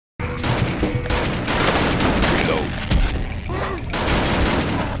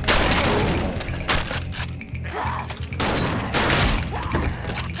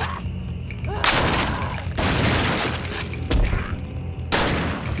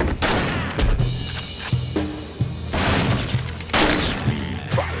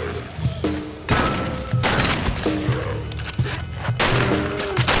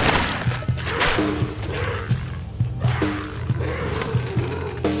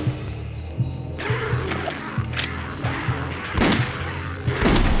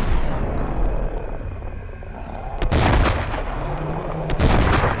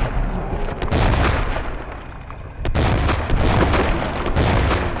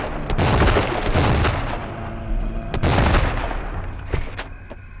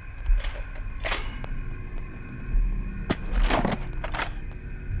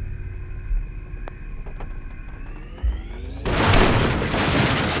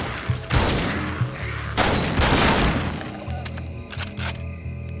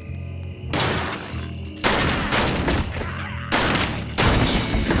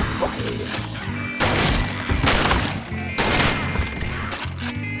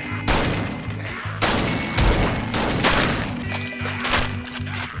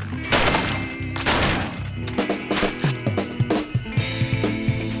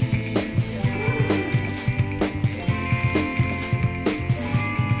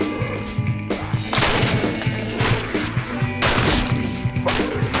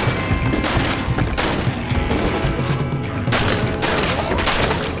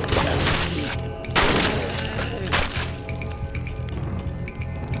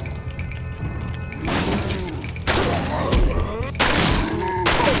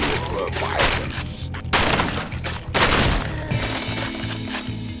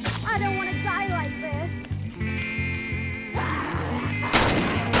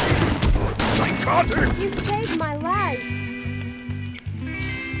narcotic! You saved my life.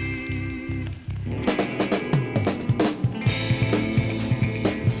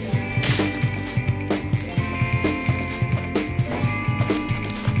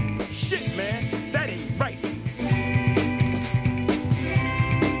 Shit, man, that ain't right.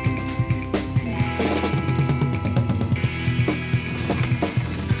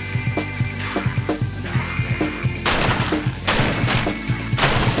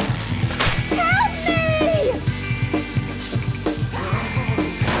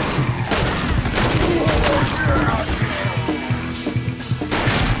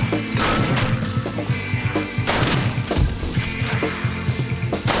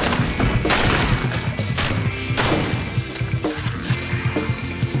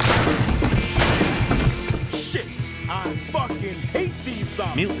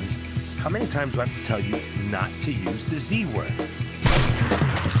 Mutants, how many times do I have to tell you not to use the Z word?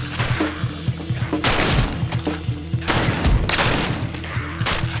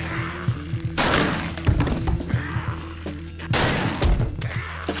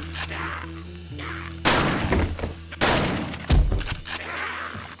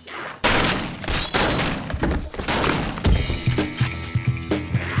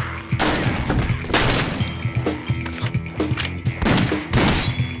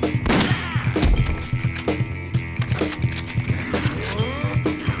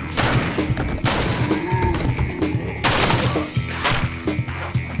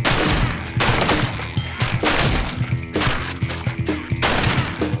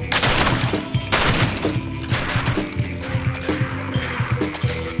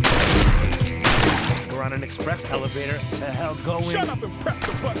 Express elevator to hell going. Shut up and press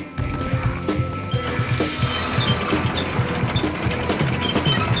the button.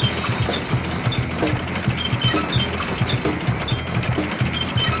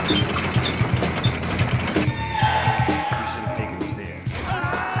 We should have taken the stairs.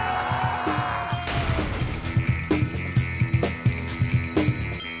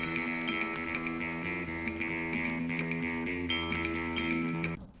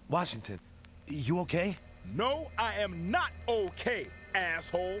 Washington, you okay? No, I am not okay,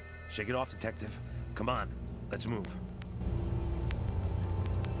 asshole. Shake it off, detective. Come on, let's move.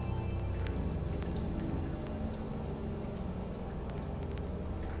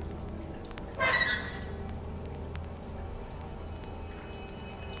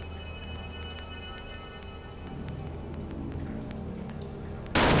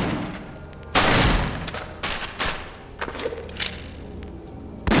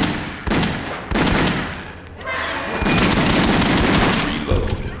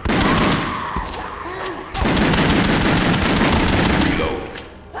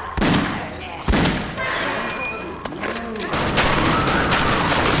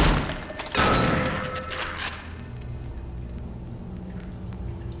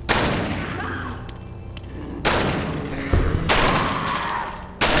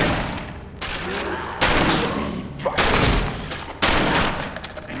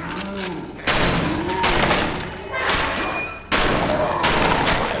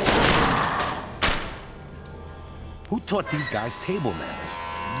 Who taught these guys table manners?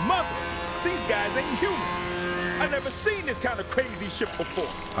 Mother, these guys ain't human. I've never seen this kind of crazy shit before.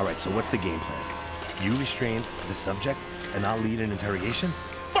 All right, so what's the game plan? You restrain the subject, and I'll lead an interrogation?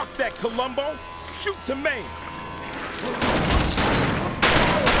 Fuck that, Columbo. Shoot to main.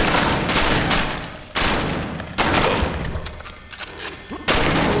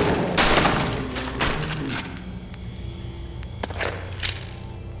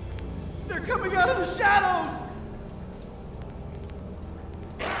 They're coming out of the shadows!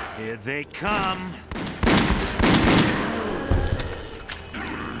 Here they come.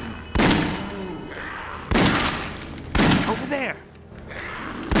 Over there.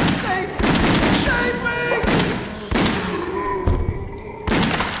 Save me!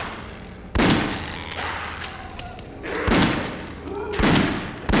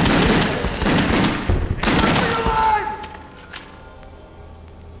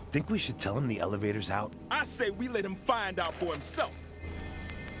 Think we should tell him the elevator's out? I say we let him find out for himself.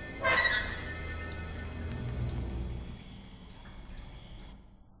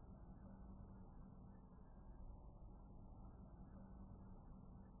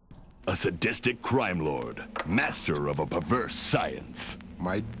 A sadistic crime lord, master of a perverse science.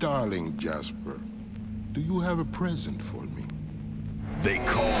 My darling Jasper, do you have a present for me? They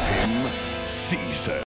call him Caesar.